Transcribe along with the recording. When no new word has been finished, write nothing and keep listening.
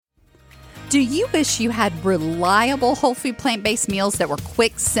Do you wish you had reliable whole food plant-based meals that were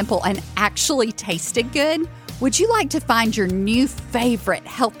quick, simple, and actually tasted good? Would you like to find your new favorite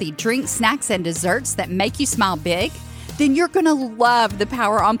healthy drinks, snacks, and desserts that make you smile big? Then you're going to love the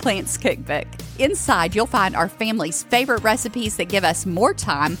Power on Plants cookbook. Inside, you'll find our family's favorite recipes that give us more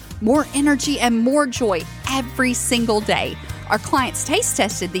time, more energy, and more joy every single day. Our clients taste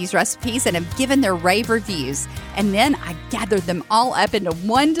tested these recipes and have given their rave reviews. And then I gathered them all up into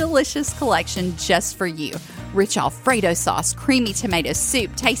one delicious collection just for you. Rich Alfredo sauce, creamy tomato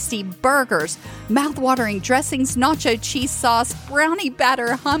soup, tasty burgers, mouth-watering dressings, nacho cheese sauce, brownie batter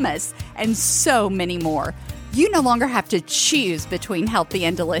hummus, and so many more. You no longer have to choose between healthy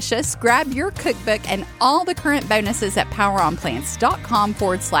and delicious. Grab your cookbook and all the current bonuses at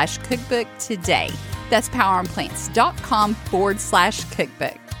poweronplants.com/cookbook today. That's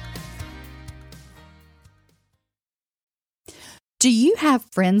poweronplants.com/cookbook. Do you have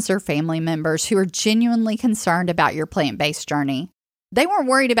friends or family members who are genuinely concerned about your plant-based journey? They weren't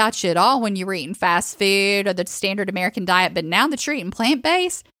worried about you at all when you were eating fast food or the standard American diet, but now that you're eating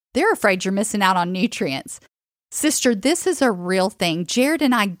plant-based, they're afraid you're missing out on nutrients. Sister, this is a real thing. Jared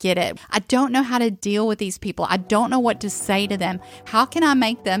and I get it. I don't know how to deal with these people. I don't know what to say to them. How can I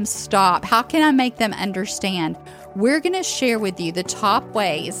make them stop? How can I make them understand? We're going to share with you the top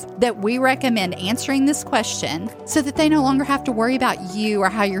ways that we recommend answering this question so that they no longer have to worry about you or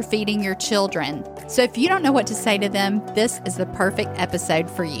how you're feeding your children. So if you don't know what to say to them, this is the perfect episode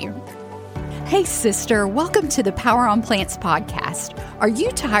for you. Hey sister, welcome to the Power on Plants podcast. Are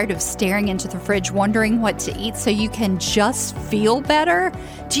you tired of staring into the fridge wondering what to eat so you can just feel better?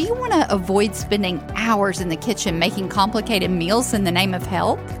 Do you want to avoid spending hours in the kitchen making complicated meals in the name of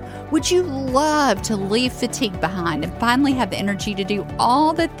health? Would you love to leave fatigue behind and finally have the energy to do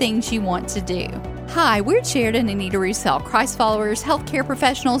all the things you want to do? Hi, we're Jared and Anita Roussel, Christ followers, healthcare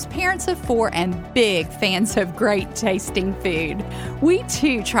professionals, parents of 4, and big fans of great tasting food. We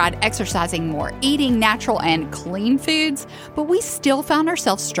too tried exercising more, eating natural and clean foods, but we still found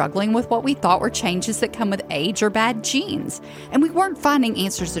ourselves struggling with what we thought were changes that come with age or bad genes. And we weren't finding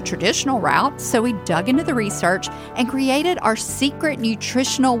answers the traditional route, so we dug into the research and created our secret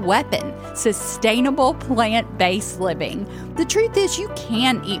nutritional weapon, sustainable plant-based living. The truth is you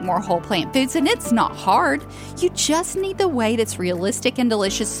can eat more whole plant foods, and it's not hard. You just need the way that's realistic and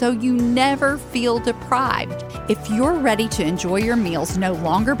delicious so you never feel deprived. If you're ready to enjoy your meals, no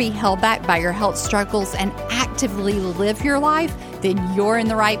longer be held back by your health struggles, and actively live your life, then you're in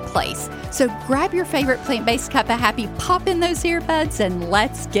the right place. So grab your favorite plant-based cup of happy, pop in those earbuds, and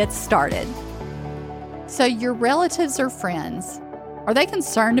let's get started. So your relatives or friends, are they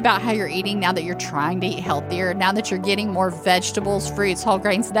concerned about how you're eating now that you're trying to eat healthier, now that you're getting more vegetables, fruits, whole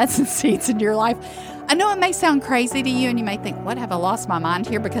grains, nuts, and seeds in your life? I know it may sound crazy to you, and you may think, what, have I lost my mind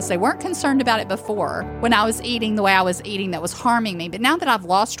here? Because they weren't concerned about it before when I was eating the way I was eating that was harming me. But now that I've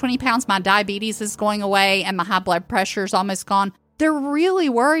lost 20 pounds, my diabetes is going away, and my high blood pressure is almost gone, they're really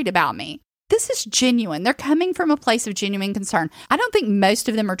worried about me. This is genuine. They're coming from a place of genuine concern. I don't think most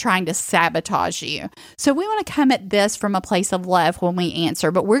of them are trying to sabotage you. So we want to come at this from a place of love when we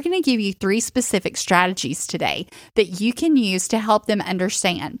answer, but we're going to give you 3 specific strategies today that you can use to help them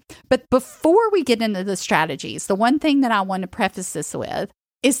understand. But before we get into the strategies, the one thing that I want to preface this with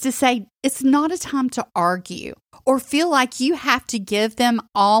is to say it's not a time to argue or feel like you have to give them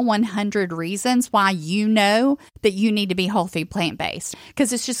all 100 reasons why you know that you need to be whole food plant-based,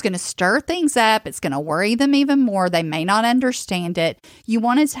 because it's just going to stir things up. It's going to worry them even more. They may not understand it. You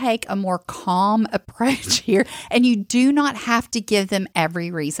want to take a more calm approach here, and you do not have to give them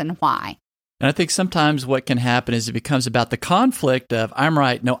every reason why. And I think sometimes what can happen is it becomes about the conflict of I'm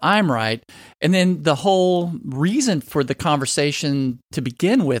right, no, I'm right. And then the whole reason for the conversation to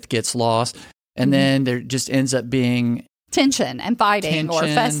begin with gets lost. And then there just ends up being tension and fighting or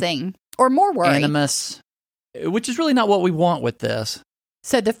fussing or more worry. Animus, which is really not what we want with this.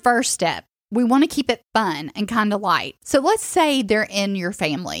 So the first step, we want to keep it fun and kind of light. So let's say they're in your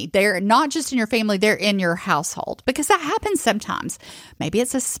family. They're not just in your family, they're in your household, because that happens sometimes. Maybe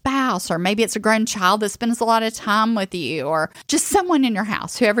it's a spouse, or maybe it's a grown child that spends a lot of time with you, or just someone in your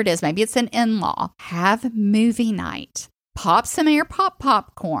house, whoever it is. Maybe it's an in-law. Have movie night. Pop some Airpop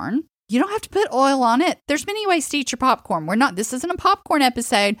popcorn. You don't have to put oil on it. There's many ways to eat your popcorn. This isn't a popcorn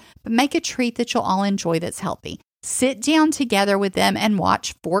episode, but make a treat that you'll all enjoy that's healthy. Sit down together with them and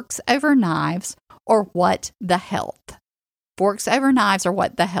watch Forks Over Knives or What the Health. Forks Over Knives or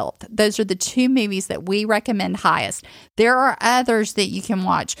What the Health. Those are the two movies that we recommend highest. There are others that you can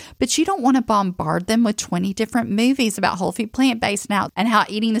watch, but you don't want to bombard them with 20 different movies about whole food plant-based now and how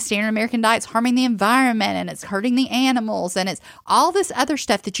eating the standard American diet is harming the environment and it's hurting the animals and it's all this other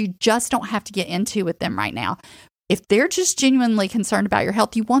stuff that you just don't have to get into with them right now. If they're just genuinely concerned about your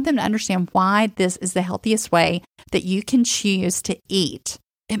health, you want them to understand why this is the healthiest way that you can choose to eat.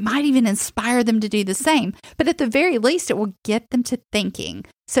 It might even inspire them to do the same, but at the very least, it will get them to thinking.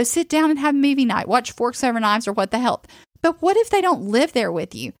 So sit down and have movie night, watch Forks Over Knives or What the Health. But what if they don't live there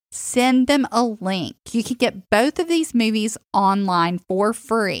with you? Send them a link. You can get both of these movies online for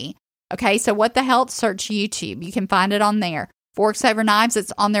free. Okay, so What the Health, search YouTube. You can find it on there. Forks Over Knives,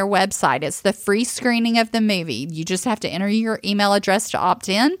 it's on their website. It's the free screening of the movie. You just have to enter your email address to opt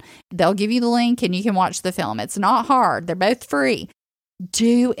in. They'll give you the link and you can watch the film. It's not hard. They're both free.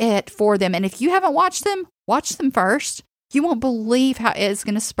 Do it for them. And if you haven't watched them, watch them first. You won't believe how it is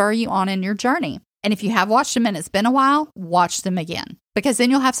going to spur you on in your journey. And if you have watched them and it's been a while, watch them again. Because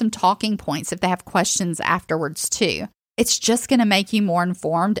then you'll have some talking points if they have questions afterwards too. It's just going to make you more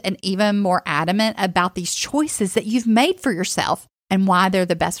informed and even more adamant about these choices that you've made for yourself and why they're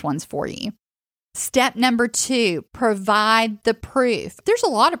the best ones for you. Step number 2, provide the proof. There's a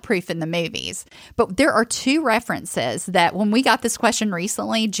lot of proof in the movies, but there are 2 references that when we got this question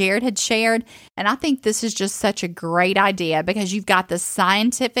recently, Jared had shared, and I think this is just such a great idea because you've got the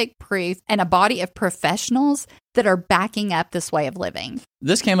scientific proof and a body of professionals that are backing up this way of living.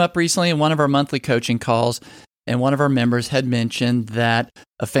 This came up recently in one of our monthly coaching calls, and one of our members had mentioned that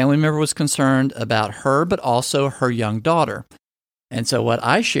a family member was concerned about her, but also her young daughter. And so what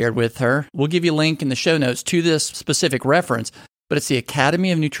I shared with her, we'll give you a link in the show notes to this specific reference, but it's the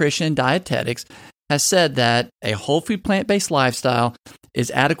Academy of Nutrition and Dietetics has said that a whole food plant-based lifestyle is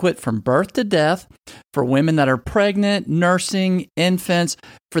adequate from birth to death for women that are pregnant, nursing, infants,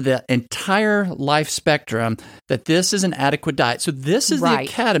 for the entire life spectrum, that this is an adequate diet. So this is the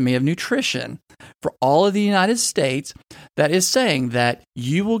Academy of Nutrition for all of the United States that is saying that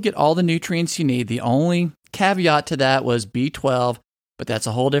you will get all the nutrients you need. The only caveat to that was B12, but that's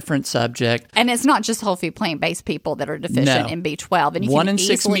a whole different subject. And it's not just whole food plant-based people that are deficient in B12. And you 1 in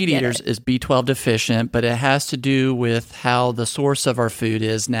 6 meat eaters is B12 deficient, but it has to do with how the source of our food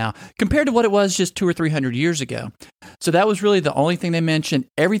is now compared to what it was just 200 or 300 years ago. So that was really the only thing they mentioned.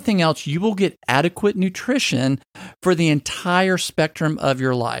 Everything else, you will get adequate nutrition for the entire spectrum of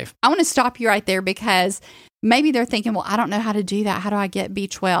your life. I want to stop you right there because maybe they're thinking, well, I don't know how to do that. How do I get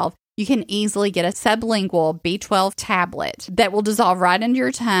B12? You can easily get a sublingual B12 tablet that will dissolve right into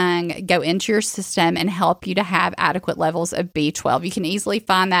your tongue, go into your system, and help you to have adequate levels of B12. You can easily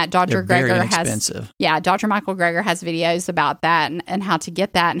find that. They're very inexpensive. Dr. Michael Greger has videos about that and how to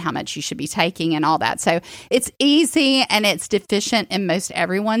get that and how much you should be taking and all that. So it's easy and it's deficient in most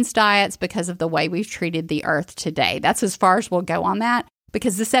everyone's diets because of the way we've treated the earth today. That's as far as we'll go on that,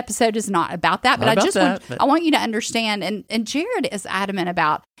 because this episode is not about that. But I want you to understand, and Jared is adamant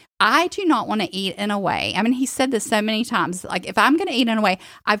about, I do not want to eat in a way. I mean, he said this so many times. Like, if I'm going to eat in a way,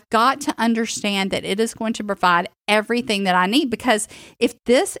 I've got to understand that it is going to provide everything that I need. Because if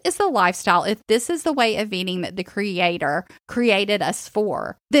this is the lifestyle, if this is the way of eating that the Creator created us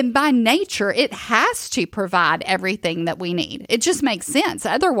for, then by nature, it has to provide everything that we need. It just makes sense.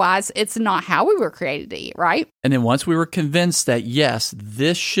 Otherwise, it's not how we were created to eat, right? And then once we were convinced that, yes,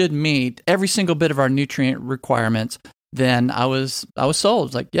 this should meet every single bit of our nutrient requirements, then I was sold.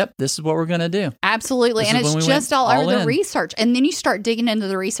 It's like, yep, this is what we're going to do. Absolutely. And it's just all over the research. And then you start digging into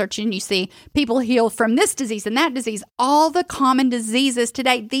the research and you see people heal from this disease and that disease, all the common diseases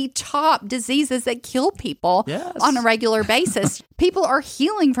today, the top diseases that kill people on a regular basis. People are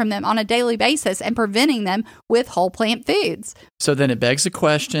healing from them on a daily basis and preventing them with whole plant foods. So then it begs the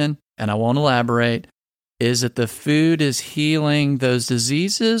question, and I won't elaborate, is it the food is healing those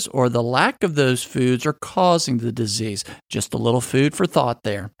diseases or the lack of those foods are causing the disease? Just a little food for thought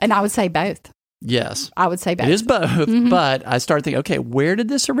there. And I would say both. Yes. I would say both. It is both, but I started thinking, okay, where did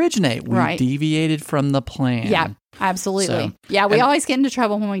this originate? We deviated from the plan. Yeah, absolutely. So, we always get into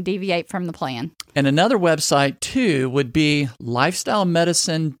trouble when we deviate from the plan. And another website, too, would be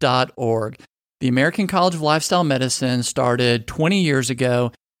lifestylemedicine.org. The American College of Lifestyle Medicine started 20 years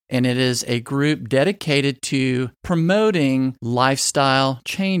ago, and it is a group dedicated to promoting lifestyle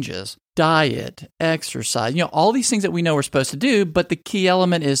changes, diet, exercise, all these things that we know we're supposed to do, but the key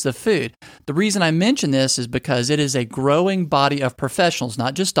element is the food. The reason I mention this is because it is a growing body of professionals,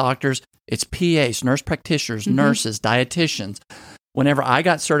 not just doctors, it's PAs, nurse practitioners, nurses, dietitians. Whenever I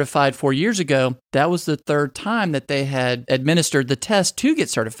got certified 4 years ago, that was the 3rd time that they had administered the test to get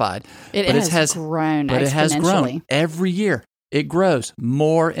certified. It has grown every year. it grows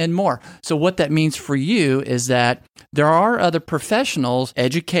more and more. So what that means for you is that there are other professionals,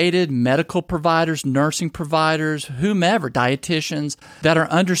 educated medical providers, nursing providers, whomever, dietitians, that are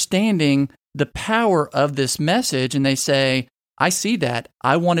understanding the power of this message, and they say, I see that.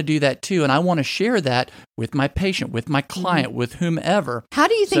 I want to do that too, and I want to share that with my patient, with my client, with whomever. How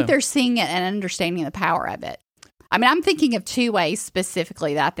do you think they're seeing it and understanding the power of it? I mean, I'm thinking of two ways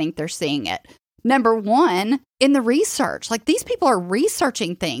specifically that I think they're seeing it. Number one, in the research, like these people are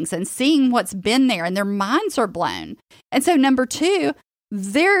researching things and seeing what's been there and their minds are blown. And so number two,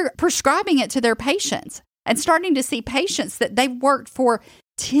 they're prescribing it to their patients and starting to see patients that they've worked for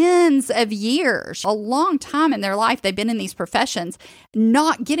tens of years, a long time in their life. They've been in these professions,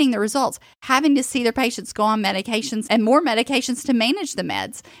 not getting the results, having to see their patients go on medications and more medications to manage the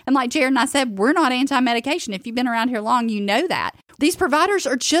meds. And like Jared and I said, we're not anti-medication. If you've been around here long, you know that. These providers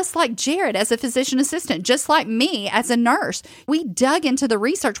are just like Jared as a physician assistant, just like me as a nurse. We dug into the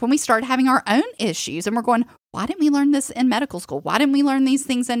research when we started having our own issues and we're going, why didn't we learn this in medical school? Why didn't we learn these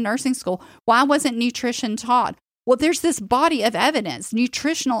things in nursing school? Why wasn't nutrition taught? Well, there's this body of evidence,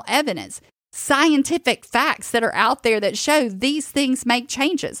 nutritional evidence, scientific facts that are out there that show these things make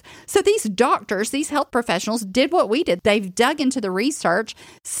changes. So these doctors, these health professionals did what we did. They've dug into the research,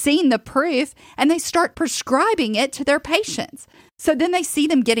 seen the proof, and they start prescribing it to their patients. So then they see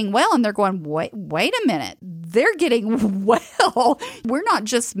them getting well and they're going, wait a minute, they're getting well. We're not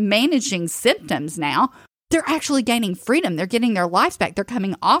just managing symptoms now. They're actually gaining freedom. They're getting their lives back. They're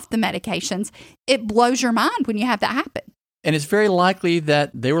coming off the medications. It blows your mind when you have that happen. And it's very likely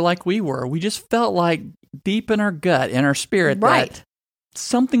that they were like we were. We just felt like deep in our gut, in our spirit, that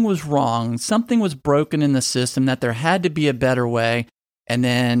something was wrong, something was broken in the system, that there had to be a better way. And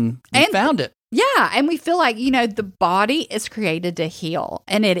then we found it. Yeah, and we feel like, the body is created to heal,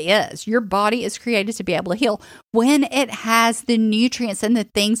 and it is. Your body is created to be able to heal when it has the nutrients and the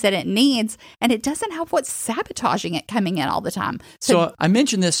things that it needs, and it doesn't have what's sabotaging it coming in all the time. So I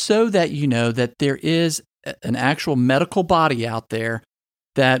mentioned this so that you know that there is an actual medical body out there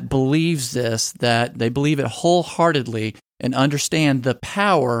that believes this, that they believe it wholeheartedly and understand the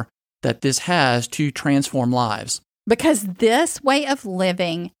power that this has to transform lives. Because this way of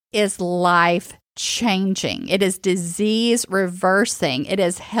living is life changing. It is disease reversing. It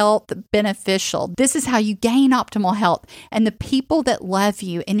is health beneficial. This is how you gain optimal health. And the people that love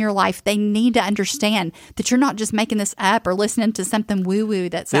you in your life, they need to understand that you're not just making this up or listening to something woo-woo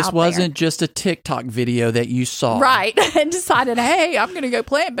that's out there. This wasn't just a TikTok video that you saw. Right. And decided, hey, I'm going to go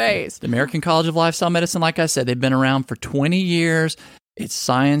plant-based. The American College of Lifestyle Medicine, like I said, they've been around for 20 years. It's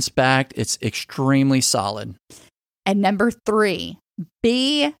science-backed. It's extremely solid. And number 3,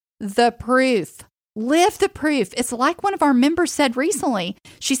 be the proof. Live the proof. It's like one of our members said recently.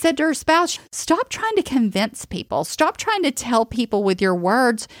 She said to her spouse, stop trying to convince people. Stop trying to tell people with your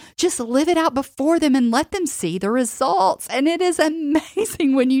words. Just live it out before them and let them see the results. And it is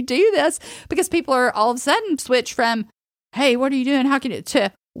amazing when you do this because people are all of a sudden switch from, hey, what are you doing? How can you,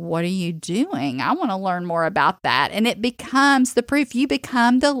 to what are you doing? I want to learn more about that. And it becomes the proof. You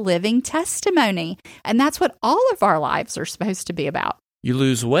become the living testimony. And that's what all of our lives are supposed to be about. You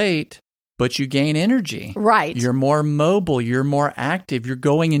lose weight, but you gain energy. Right. You're more mobile. You're more active. You're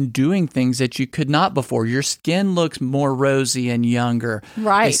going and doing things that you could not before. Your skin looks more rosy and younger.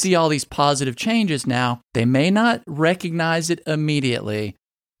 Right. They see all these positive changes now. They may not recognize it immediately,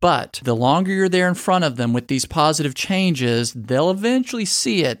 but the longer you're there in front of them with these positive changes, they'll eventually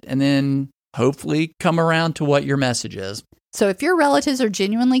see it and then hopefully come around to what your message is. So if your relatives are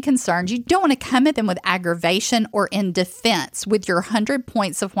genuinely concerned, you don't want to come at them with aggravation or in defense with your 100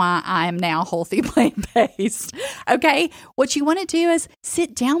 points of why I am now healthy plant-based. Okay? What you want to do is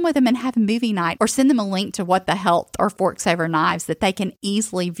sit down with them and have a movie night or send them a link to What the Health or Forks Over Knives that they can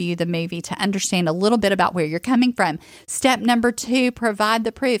easily view the movie to understand a little bit about where you're coming from. Step number 2, provide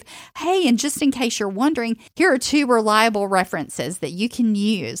the proof. Hey, and just in case you're wondering, here are 2 reliable references that you can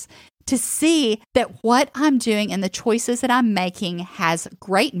use to see that what I'm doing and the choices that I'm making has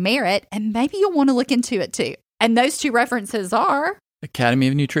great merit, and maybe you'll want to look into it too. And those 2 references are Academy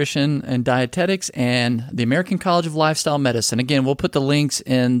of Nutrition and Dietetics and the American College of Lifestyle Medicine. Again, we'll put the links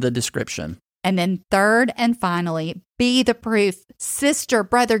in the description. And then third and finally, be the proof. Sister,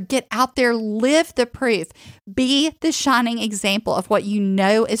 brother, get out there, live the proof. Be the shining example of what you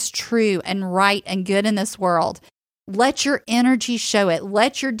know is true and right and good in this world. Let your energy show it.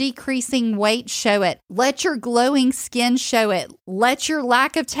 Let your decreasing weight show it. Let your glowing skin show it. Let your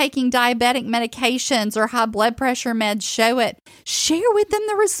lack of taking diabetic medications or high blood pressure meds show it. Share with them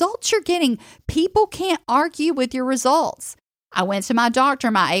the results you're getting. People can't argue with your results. I went to my doctor.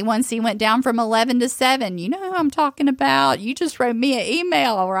 My A1C went down from 11 to 7. You know who I'm talking about. You just wrote me an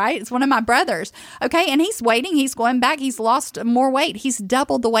email, right? It's one of my brothers. Okay, and he's waiting. He's going back. He's lost more weight. He's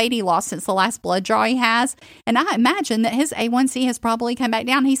doubled the weight he lost since the last blood draw he has. And I imagine that his A1C has probably come back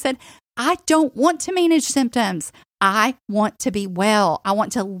down. He said, I don't want to manage symptoms. I want to be well. I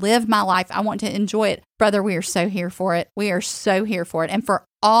want to live my life. I want to enjoy it. Brother, we are so here for it. We are so here for it. And for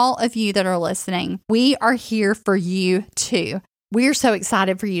all of you that are listening, we are here for you too. We are so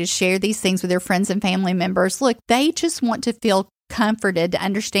excited for you to share these things with your friends and family members. Look, they just want to feel comforted to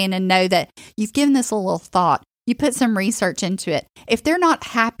understand and know that you've given this a little thought. You put some research into it. If they're not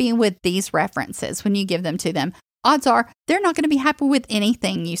happy with these references when you give them to them, odds are they're not going to be happy with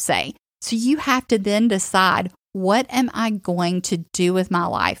anything you say. So you have to then decide, what am I going to do with my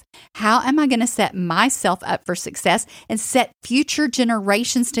life? How am I going to set myself up for success and set future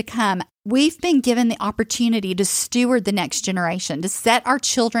generations to come? We've been given the opportunity to steward the next generation, to set our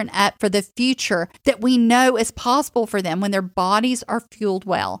children up for the future that we know is possible for them when their bodies are fueled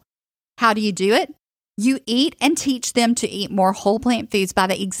well. How do you do it? You eat and teach them to eat more whole plant foods by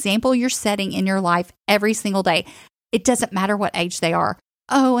the example you're setting in your life every single day. It doesn't matter what age they are.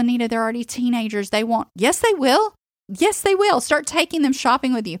 Oh, Anita, they're already teenagers. They won't. Yes, they will. Yes, they will. Start taking them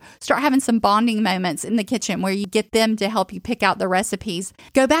shopping with you. Start having some bonding moments in the kitchen where you get them to help you pick out the recipes.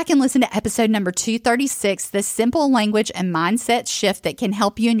 Go back and listen to episode number 236, the simple language and mindset shift that can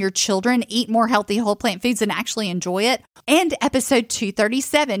help you and your children eat more healthy whole plant foods and actually enjoy it. And episode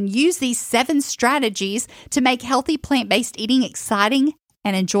 237, use these 7 strategies to make healthy plant-based eating exciting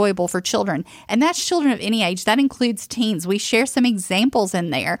and enjoyable for children. And that's children of any age. That includes teens. We share some examples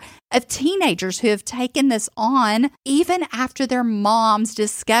in there of teenagers who have taken this on even after their moms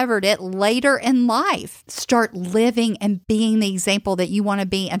discovered it later in life. Start living and being the example that you want to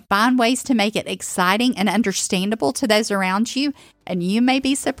be and find ways to make it exciting and understandable to those around you. And you may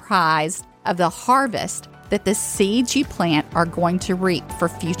be surprised of the harvest that the seeds you plant are going to reap for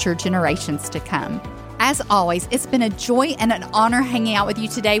future generations to come. As always, it's been a joy and an honor hanging out with you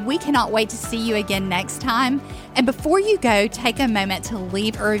today. We cannot wait to see you again next time. And before you go, take a moment to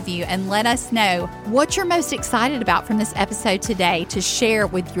leave a review and let us know what you're most excited about from this episode today to share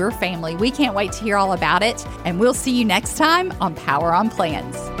with your family. We can't wait to hear all about it. And we'll see you next time on Power on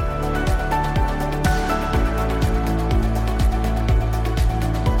Plants.